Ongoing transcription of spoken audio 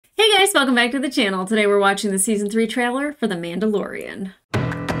guys, welcome back to the channel. Today we're watching the Season 3 trailer for The Mandalorian.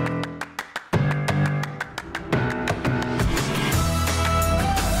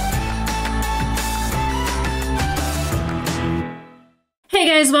 Hey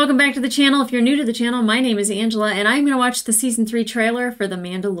guys, welcome back to the channel. If you're new to the channel, my name is Angela, and I'm going to watch the Season 3 trailer for The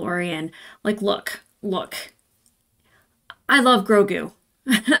Mandalorian. Like, look. I love Grogu.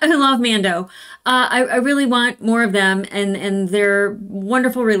 I love Mando. I really want more of them and their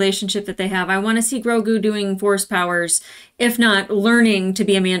wonderful relationship that they have. I want to see Grogu doing force powers, if not learning to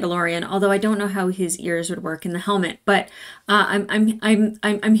be a Mandalorian. Although I don't know how his ears would work in the helmet, but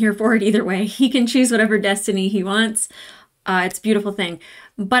I'm here for it either way. He can choose whatever destiny he wants. It's a beautiful thing.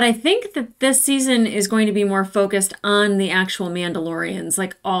 But I think that this season is going to be more focused on the actual Mandalorians,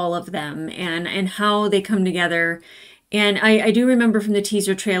 like all of them, and how they come together. And I do remember from the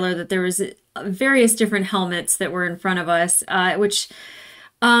teaser trailer that there was various different helmets that were in front of us, which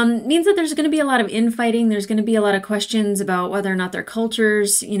means that there's going to be a lot of infighting. There's going to be a lot of questions about whether or not their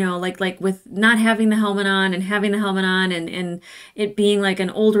cultures, you know, like with not having the helmet on and having the helmet on and it being like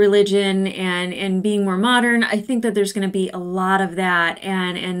an old religion and being more modern. I think that there's going to be a lot of that.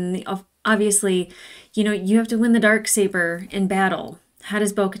 And obviously, you know, you have to win the Darksaber in battle. How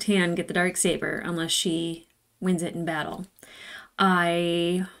does Bo-Katan get the Darksaber unless she wins it in battle?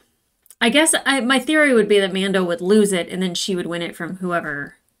 I guess my theory would be that Mando would lose it and then she would win it from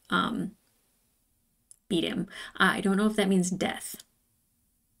whoever beat him. I don't know if that means death.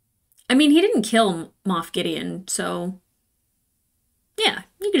 I mean, he didn't kill Moff Gideon, so yeah,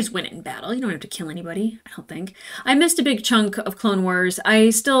 you can just win it in battle. You don't have to kill anybody, I don't think. I missed a big chunk of Clone Wars. I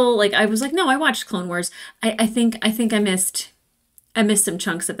was like, no, I watched Clone Wars. I think I missed some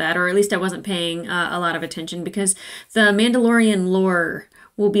chunks of that, or at least I wasn't paying a lot of attention because the Mandalorian lore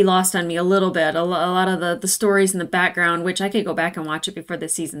will be lost on me a little bit. A lot of the stories in the background, which I could go back and watch it before the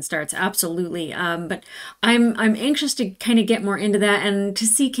season starts, absolutely. But I'm anxious to kind of get more into that and to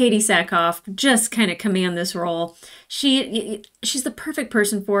see Katie Sackhoff just kind of command this role. She's the perfect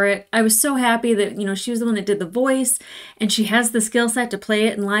person for it. I was so happy that, you know, she was the one that did the voice and she has the skill set to play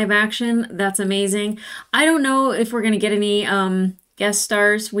it in live action. That's amazing. I don't know if we're going to get any guest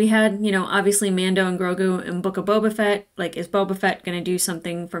stars. We had, you know, obviously Mando and Grogu in Book of Boba Fett. Like, is Boba Fett going to do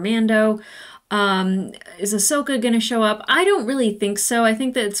something for Mando? Is Ahsoka going to show up? I don't really think so. I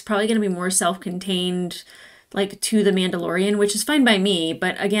think that it's probably going to be more self-contained, like, to the Mandalorian, which is fine by me.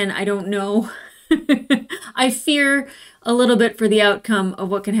 But again, I don't know. I fear a little bit for the outcome of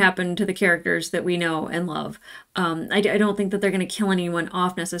what can happen to the characters that we know and love. I don't think that they're going to kill anyone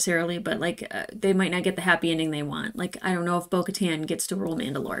off necessarily, but like they might not get the happy ending they want. Like, I don't know if Bo-Katan gets to rule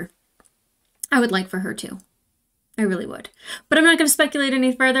Mandalore. I would like for her to. I really would. But I'm not going to speculate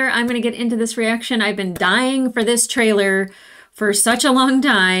any further. I'm going to get into this reaction. I've been dying for this trailer for such a long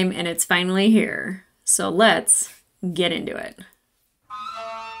time, and it's finally here. So let's get into it.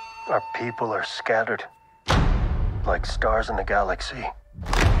 Our people are scattered, like stars in the galaxy.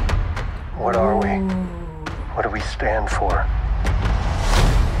 What are we? What do we stand for?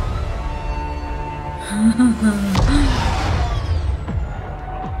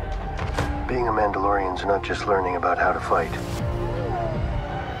 Being a Mandalorian's not just learning about how to fight.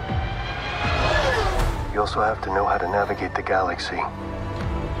 You also have to know how to navigate the galaxy.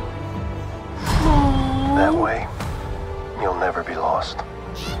 That way, you'll never be lost.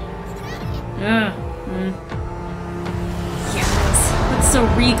 Yes, that's so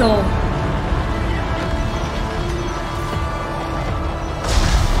regal.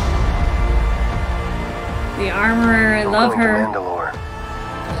 The armorer, I love her. I'm going to Mandalore,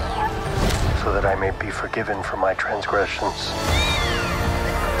 so that I may be forgiven for my transgressions.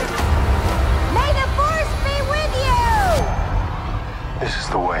 May the Force be with you! This is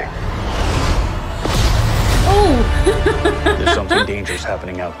the way. Oh! There's something dangerous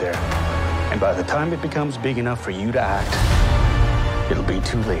happening out there. And by the time it becomes big enough for you to act, it'll be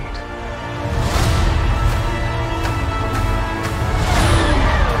too late.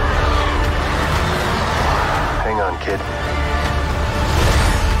 Hang on, kid.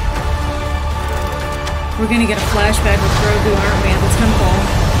 We're gonna get a flashback with Grogu, aren't we, at the temple?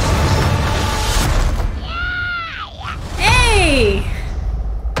 Hey!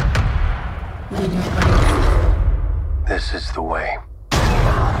 What are you doing, buddy? This is the way.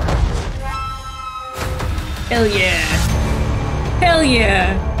 Hell yeah. Hell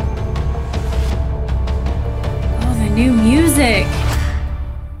yeah. Oh, the new music.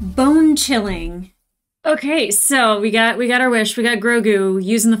 Bone chilling. Okay, so we got our wish. We got Grogu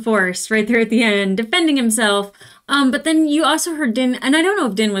using the Force right there at the end, defending himself. But then you also heard Din, and I don't know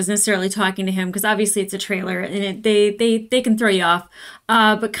if Din was necessarily talking to him because obviously it's a trailer and they can throw you off.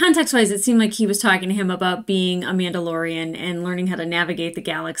 But context-wise, it seemed like he was talking to him about being a Mandalorian and learning how to navigate the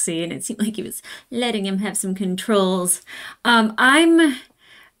galaxy, and it seemed like he was letting him have some controls. I'm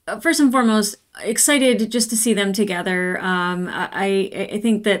first and foremost excited just to see them together. I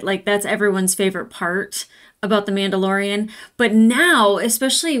think that like that's everyone's favorite part about the Mandalorian. But now,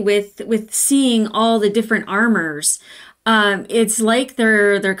 especially with seeing all the different armors, it's like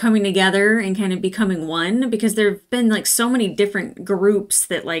they're coming together and kind of becoming one because there've been like so many different groups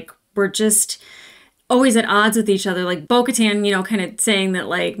that like were just always at odds with each other. Like Bo-Katan, kind of saying that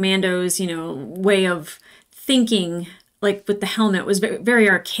like Mando's, way of thinking like with the helmet was very, very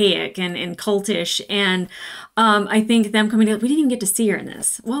archaic and cultish. And I think them coming together, we didn't even get to see her in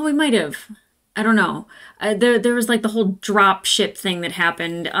this. Well, we might have. I don't know. There was like the whole drop ship thing that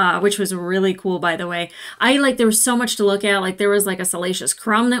happened, which was really cool, by the way. There was so much to look at. Like there was like a Salacious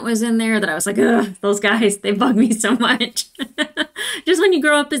Crumb that was in there that I was like, ugh, those guys, they bug me so much. Just when you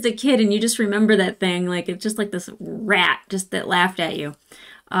grow up as a kid and you just remember that thing, like it's just like this rat just that laughed at you.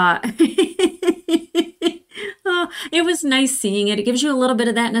 Oh, it was nice seeing it. It gives you a little bit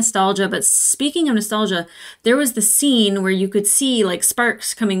of that nostalgia. But speaking of nostalgia, there was the scene where you could see like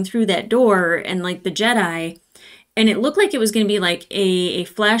sparks coming through that door and like the Jedi. And it looked like it was going to be like a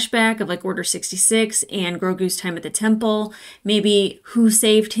flashback of like Order 66 and Grogu's time at the temple. Maybe who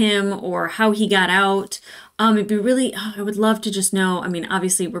saved him or how he got out. It'd be really, I would love to just know. I mean,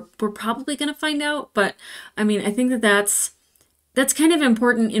 obviously we're probably going to find out. But I mean, I think that that's kind of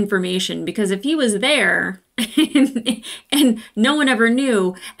important information because if he was there and no one ever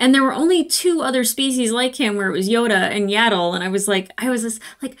knew, and there were only two other species like him where it was Yoda and Yaddle, and I was just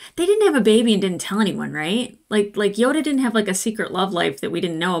like, they didn't have a baby and didn't tell anyone, right? Like Yoda didn't have like a secret love life that we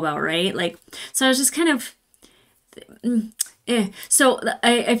didn't know about, right? Like, so I was just kind of, So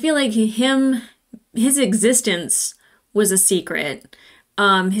I feel like his existence was a secret.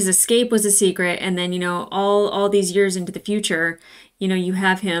 His escape was a secret, and then all these years into the future, you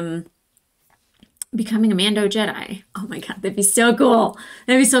have him becoming a Mando Jedi. Oh my God, that'd be so cool.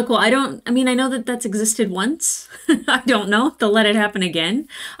 That'd be so cool. I know that that's existed once. I don't know if they'll let it happen again.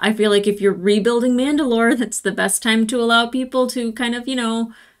 I feel like if you're rebuilding Mandalore, that's the best time to allow people to kind of,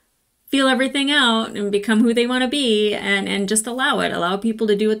 feel everything out and become who they want to be and just allow people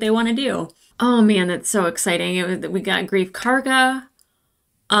to do what they want to do. Oh man, that's so exciting. We got Grief Karga.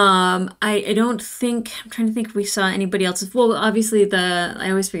 I don't think, I'm trying to think if we saw anybody else. Well, obviously I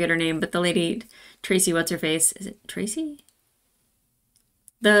always forget her name, but the lady, Tracy, what's her face? Is it Tracy?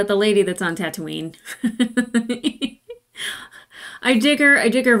 The lady that's on Tatooine. I dig her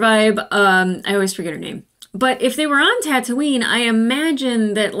vibe. I always forget her name. But if they were on Tatooine, I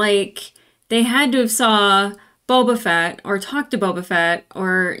imagine that like they had to have saw Boba Fett or talked to Boba Fett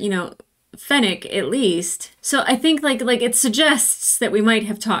or, Fennec at least. So I think like it suggests that we might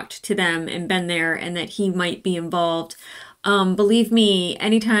have talked to them and been there and that he might be involved. Believe me,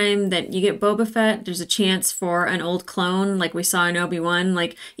 anytime that you get Boba Fett, there's a chance for an old clone like we saw in Obi-Wan.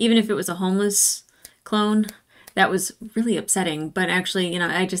 Like even if it was a homeless clone, that was really upsetting. But actually,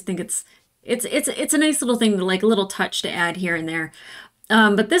 I just think it's a nice little thing, like a little touch to add here and there.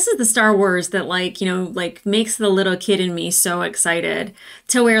 But this is the Star Wars that like makes the little kid in me so excited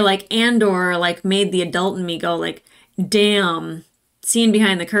to where like Andor like made the adult in me go like, damn, seeing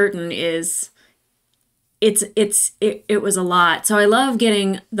behind the curtain it was a lot. So I love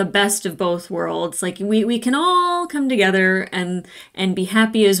getting the best of both worlds. Like we can all come together and be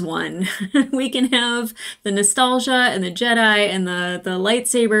happy as one. We can have the nostalgia and the Jedi and the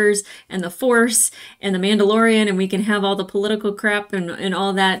lightsabers and the Force and the Mandalorian, and we can have all the political crap and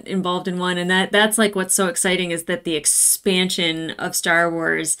all that involved in one. And that's like what's so exciting is that the expansion of Star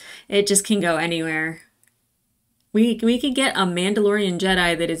Wars, it just can go anywhere. We could get a Mandalorian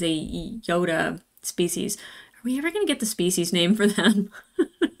Jedi that is a Yoda species. Are we ever going to get the species name for them?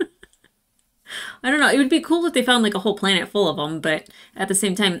 I don't know. It would be cool if they found like a whole planet full of them, but at the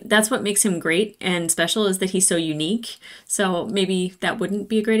same time, that's what makes him great and special is that he's so unique. So maybe that wouldn't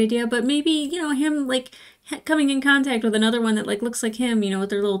be a great idea, but maybe, him like coming in contact with another one that like looks like him, with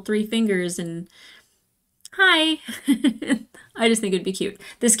their little 3 fingers and hi. I just think it'd be cute.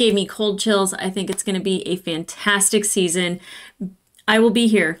 This gave me cold chills. I think it's going to be a fantastic season. I will be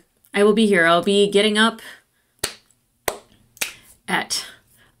here. I'll be getting up at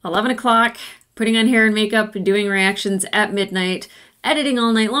 11 o'clock, putting on hair and makeup, and doing reactions at midnight. editing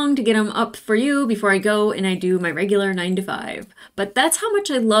all night long to get them up for you before I go and I do my regular 9 to 5. But that's how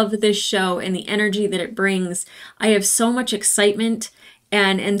much I love this show and the energy that it brings. I have so much excitement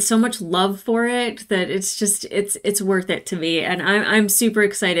and so much love for it that it's just it's worth it to me, and I'm super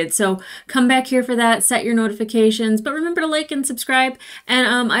excited. So come back here for that, set your notifications, but remember to like and subscribe.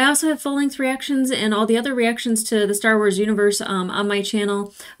 And I also have full-length reactions and all the other reactions to the Star Wars universe on my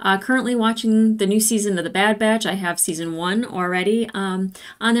channel. Currently watching the new season of The Bad Batch. I have season 1 already on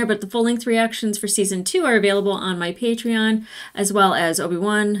there, but the full-length reactions for season 2 are available on my Patreon, as well as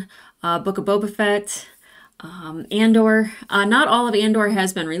Obi-Wan, Book of Boba Fett, Andor. Not all of Andor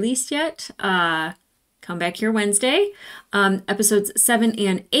has been released yet. Come back here Wednesday. Episodes 7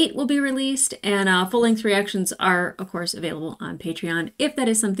 and 8 will be released, and full-length reactions are, of course, available on Patreon. If that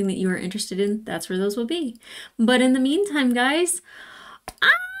is something that you are interested in, that's where those will be. But in the meantime, guys,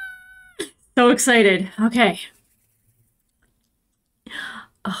 so excited. Okay.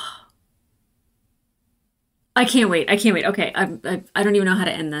 Oh. I can't wait. I can't wait. Okay, I don't even know how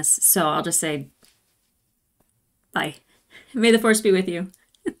to end this, so I'll just say bye. May the Force be with you.